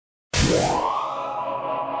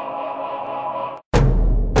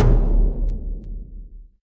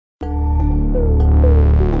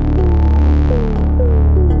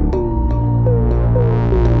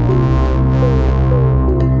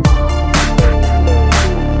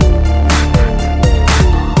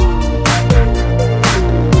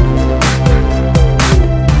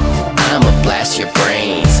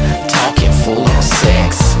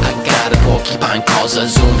Calls a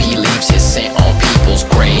Zoom, he leaves his scent on people's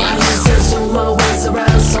graves.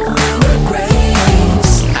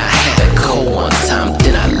 I had a cold one time,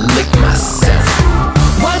 then I licked myself.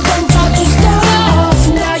 Why don't y'all just start off?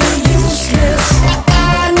 Now you're useless.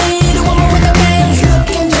 I need a woman with a man's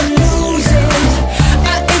looking to lose it.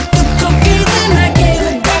 I ate the cookie, then I gave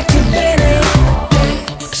it back to Benny.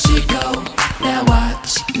 There she go, now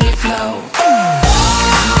watch me flow.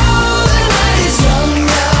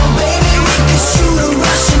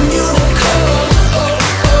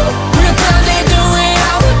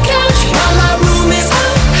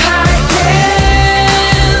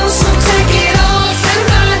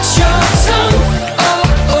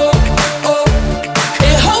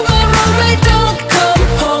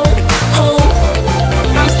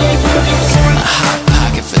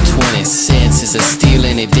 A steal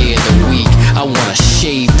any day of the week. I wanna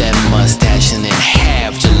shave that mustache and then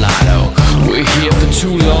have gelato. We're here for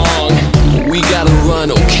too long, we gotta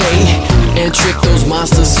run, okay? And trick those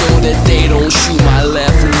monsters so that they don't shoot my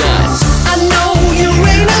left nut. I know you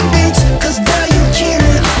ain't a bitch, cause girl you cute.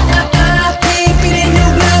 I peep it in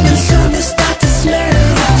your love and soon you start to smell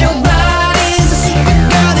it. If your body's a secret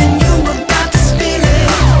girl, then you about to spill it.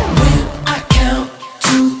 When I count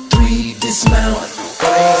 2, 3, dismount.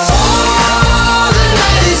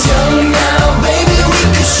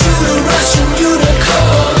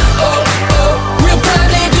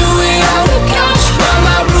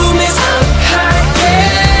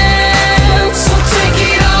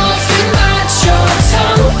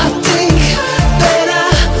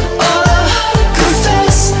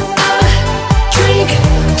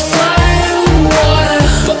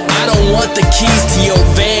 The keys